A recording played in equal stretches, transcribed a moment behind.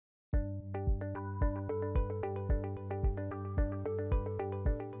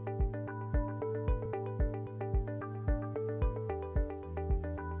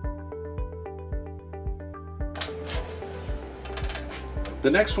The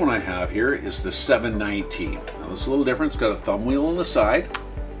next one I have here is the 719. Now this is a little different. It's got a thumb wheel on the side.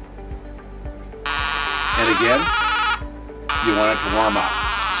 And again, you want it to warm up.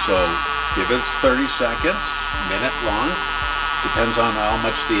 So give it 30 seconds, minute long. Depends on how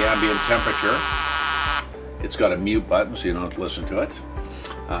much the ambient temperature. It's got a mute button so you don't have to listen to it.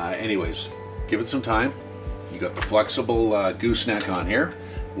 Anyways, give it some time. You got the flexible gooseneck on here,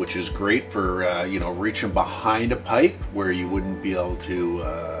 which is great for you know, reaching behind a pipe where you wouldn't be able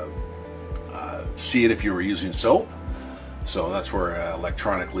to see it if you were using soap. So that's where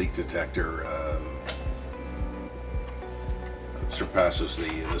electronic leak detector surpasses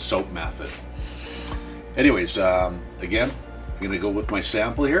the soap method. Anyways, again, I'm going to go with my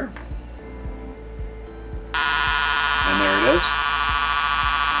sample here. And there it is.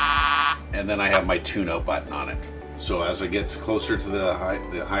 And then I have my tune-out button on it. So as I get closer to the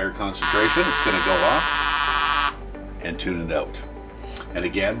higher concentration, it's going to go off and tune it out. And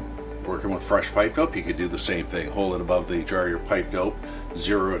again, working with fresh pipe dope, you could do the same thing. Hold it above the jar of your pipe dope,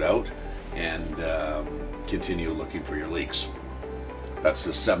 zero it out, and continue looking for your leaks. That's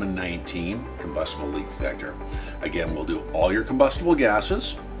the 719 combustible leak detector. Again, we'll do all your combustible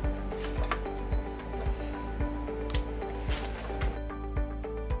gases,